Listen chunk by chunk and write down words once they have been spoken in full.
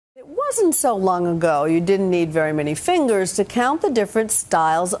It wasn't so long ago you didn't need very many fingers to count the different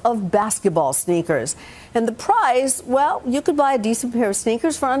styles of basketball sneakers. And the price, well, you could buy a decent pair of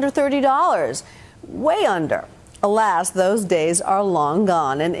sneakers for under $30. Way under. Alas, those days are long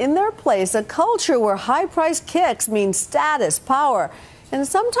gone, and in their place, a culture where high-priced kicks mean status, power, and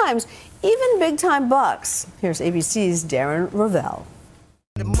sometimes even big-time bucks. Here's ABC's Darren Ravel.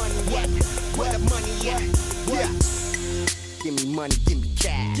 The money at? Where the money at? Yeah. Give me money, give me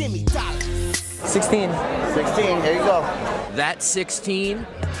cash, give me dollars. 16. 16, here you go. That's 16,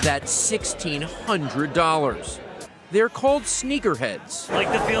 that's $1,600. They're called Sneakerheads. Like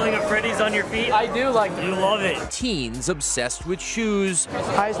the feeling of Freddy's on your feet? I do like them. You love it. Teens obsessed with shoes,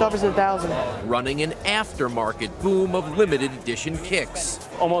 Highest offer is 1,000. running an aftermarket boom of limited edition kicks.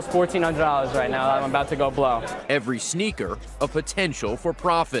 Almost $1,400 right now. I'm about to go blow. Every sneaker a potential for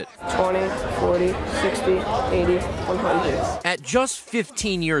profit. 20, 40, 60, 80, 100. At just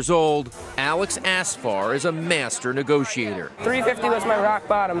 15 years old, Alex Asfar is a master negotiator. $350 was my rock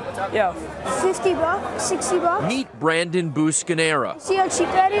bottom. Yo. 50 bucks, 60 bucks. Meet Brandon Buscanera. See how cheap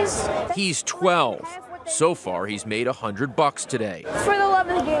that is? He's 12. So far, he's made $100 today. For the love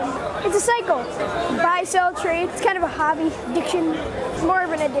of the game. It's a cycle. Buy, sell, trade. It's kind of a hobby, addiction. It's more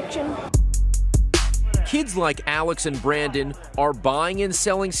of an addiction. Kids like Alex and Brandon are buying and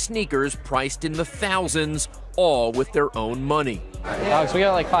selling sneakers priced in the thousands, all with their own money. Alex, we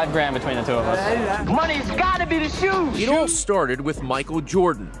got like $5 grand between the two of us. Money's gotta be the shoes. It all started with Michael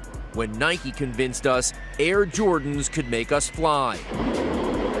Jordan, when Nike convinced us Air Jordans could make us fly.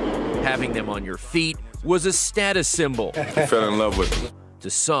 Having them on your feet was a status symbol. I fell in love with them. To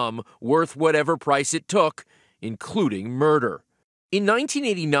some, worth whatever price it took, including murder. In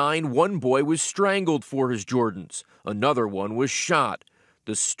 1989, one boy was strangled for his Jordans. Another one was shot.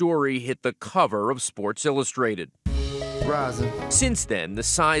 The story hit the cover of Sports Illustrated. Rising. Since then, the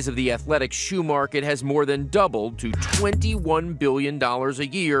size of the athletic shoe market has more than doubled to $21 billion a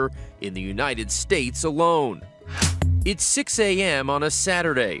year in the United States alone. It's 6 a.m. on a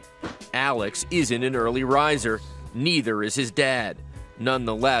Saturday. Alex isn't an early riser. Neither is his dad.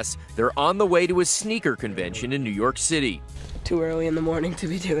 Nonetheless, they're on the way to a sneaker convention in New York City. Too early in the morning to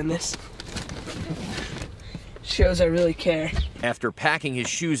be doing this. Shows I really care. After packing his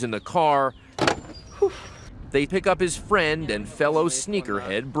shoes in the car, they pick up his friend and fellow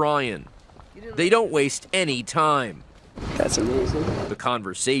sneakerhead, Brian. They don't waste any time. That's amazing. The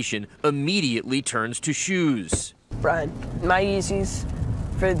conversation immediately turns to shoes. Brian, my Yeezys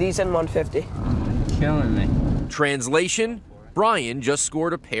for these and 150. Killing me. Translation? Brian just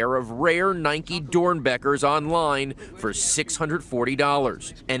scored a pair of rare Nike Dornbeckers online for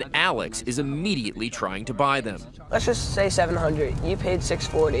 $640, and Alex is immediately trying to buy them. Let's just say 700. You paid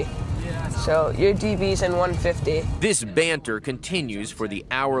 640. So your DB's in 150. This banter continues for the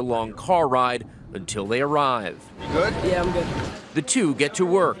hour-long car ride until they arrive. You good? Yeah, I'm good. The two get to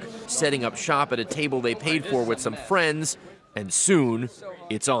work, setting up shop at a table they paid for with some friends, and soon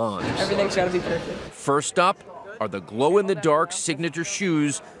it's on. Everything's gotta be perfect. First up are the glow-in-the-dark signature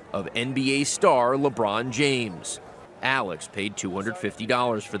shoes of NBA star LeBron James. Alex paid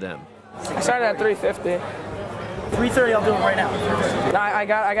 $250 for them. I started at 350. 330, I'll do it right now. I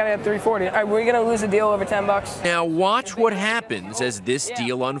got it at 340. We're gonna lose a deal over 10 bucks. Now watch what happens as this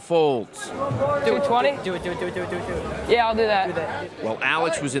deal unfolds. 220? Do it. Yeah, I'll do that. While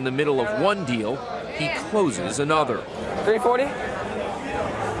Alex was in the middle of one deal, he closes another. 340? All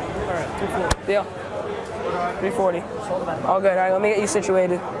right, 340. Deal. 340. All good. All right, let me get you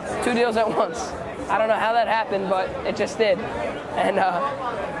situated. 2 deals at once. I don't know how that happened, but it just did. And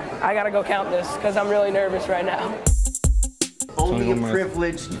I gotta go count this because I'm really nervous right now. Only a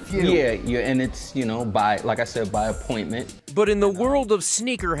privileged few. Yeah, and it's, by, like I said, by appointment. But in the world of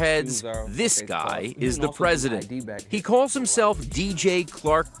sneakerheads, this guy is the president. He calls himself DJ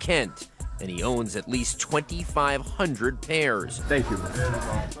Clark Kent, and he owns at least 2,500 pairs. Thank you.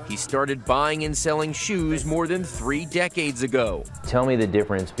 He started buying and selling shoes more than 3 decades ago. Tell me the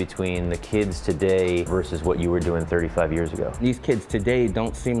difference between the kids today versus what you were doing 35 years ago. These kids today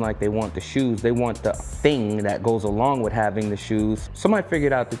don't seem like they want the shoes. They want the thing that goes along with having the shoes. Somebody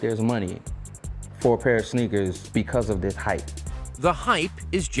figured out that there's money for a pair of sneakers because of this hype. The hype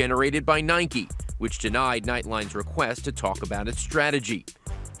is generated by Nike, which denied Nightline's request to talk about its strategy.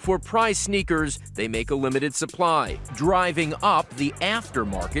 For prize sneakers, they make a limited supply, driving up the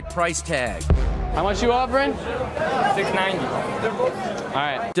aftermarket price tag. How much you offering? 690. All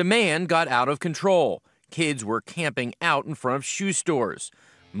right. Demand got out of control. Kids were camping out in front of shoe stores,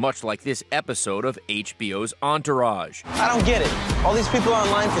 much like this episode of HBO's Entourage. I don't get it. All these people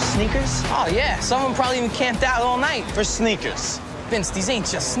online for sneakers? Oh, yeah. Some of them probably even camped out all night for sneakers. Vince, these ain't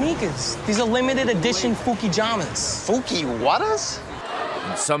just sneakers. These are limited edition Fukijamas. Fuki whatas?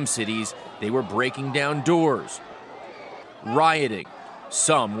 In some cities, they were breaking down doors, rioting.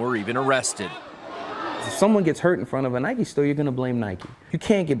 Some were even arrested. If someone gets hurt in front of a Nike store, you're gonna blame Nike. You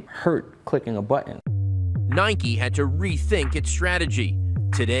can't get hurt clicking a button. Nike had to rethink its strategy.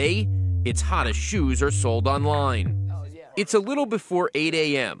 Today, its hottest shoes are sold online. It's a little before 8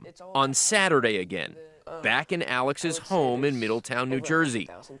 a.m. on Saturday again, back in Alex's home in Middletown, New Jersey.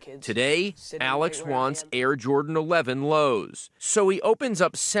 Today, Alex wants Air Jordan 11 lows, so he opens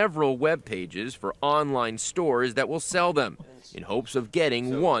up several web pages for online stores that will sell them in hopes of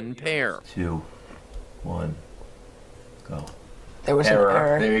getting one pair. 2, 1, go. There was an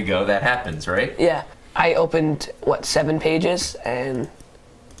error. There you go. That happens, right? Yeah. I opened, 7 pages, and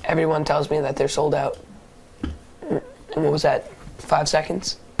everyone tells me that they're sold out. And what was that, 5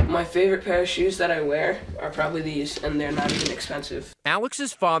 seconds? My favorite pair of shoes that I wear are probably these, and they're not even expensive.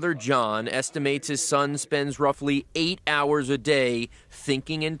 Alex's father, John, estimates his son spends roughly 8 hours a day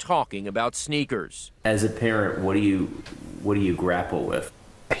thinking and talking about sneakers. As a parent, what do you grapple with?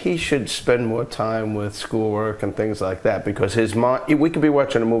 He should spend more time with schoolwork and things like that, because his mom, we could be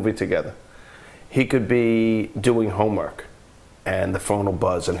watching a movie together. He could be doing homework, and the phone will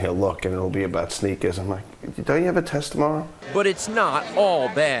buzz and he'll look and it'll be about sneakers. I'm like, don't you have a test tomorrow? But it's not all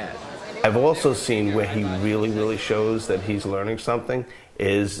bad. I've also seen where he really shows that he's learning something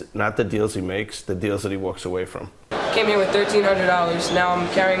is not the deals he makes, the deals that he walks away from. Came here with $1,300. Now I'm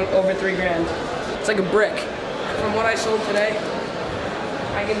carrying over $3 grand. It's like a brick. From what I sold today,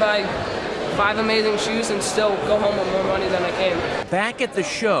 I can buy 5 amazing shoes and still go home with more money than I came. Back at the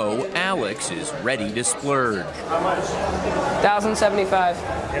show, Alex is ready to splurge. $1,075.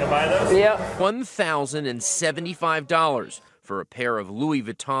 Gonna buy those? Yep. $1,075 for a pair of Louis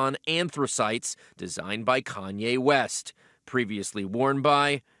Vuitton anthracites designed by Kanye West, previously worn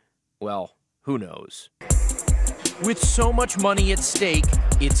by, well, who knows. With so much money at stake,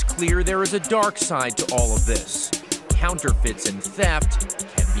 it's clear there is a dark side to all of this. Counterfeits and theft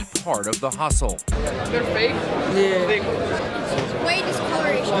can be part of the hustle. They're fake? Yeah. Way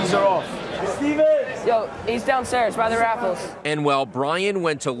discoloration. These are off. Steven! Yo, he's downstairs by the raffles. And while Brian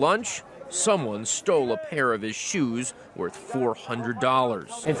went to lunch, someone stole a pair of his shoes worth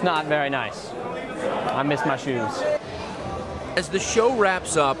 $400. It's not very nice. I miss my shoes. As the show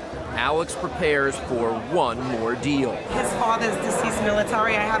wraps up, Alex prepares for one more deal. His father's deceased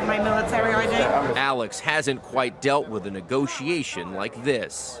military. I have my military ID. Alex hasn't quite dealt with a negotiation like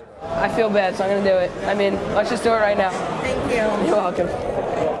this. I feel bad, so I'm gonna do it. I mean, let's just do it right now. Thank you. You're welcome.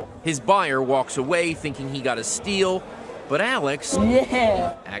 His buyer walks away thinking he got a steal, but Alex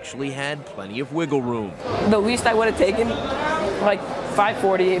actually had plenty of wiggle room. The least I would have taken, like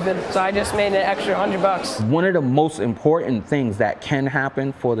 $540 even, so I just made an extra $100. One of the most important things that can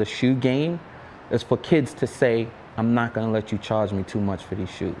happen for the shoe game is for kids to say, I'm not gonna let you charge me too much for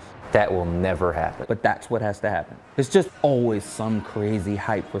these shoes. That will never happen. But that's what has to happen. It's just always some crazy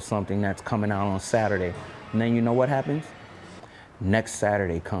hype for something that's coming out on Saturday. And then you know what happens? Next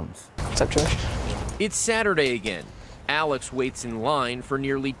Saturday comes. What's up, George? It's Saturday again. Alex waits in line for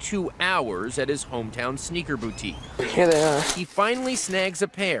nearly 2 hours at his hometown sneaker boutique. Here they are. He finally snags a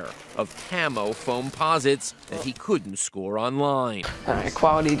pair of camo foam posits that he couldn't score online. All right,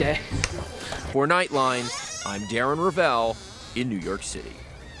 quality day. For Nightline, I'm Darren Ravel in New York City.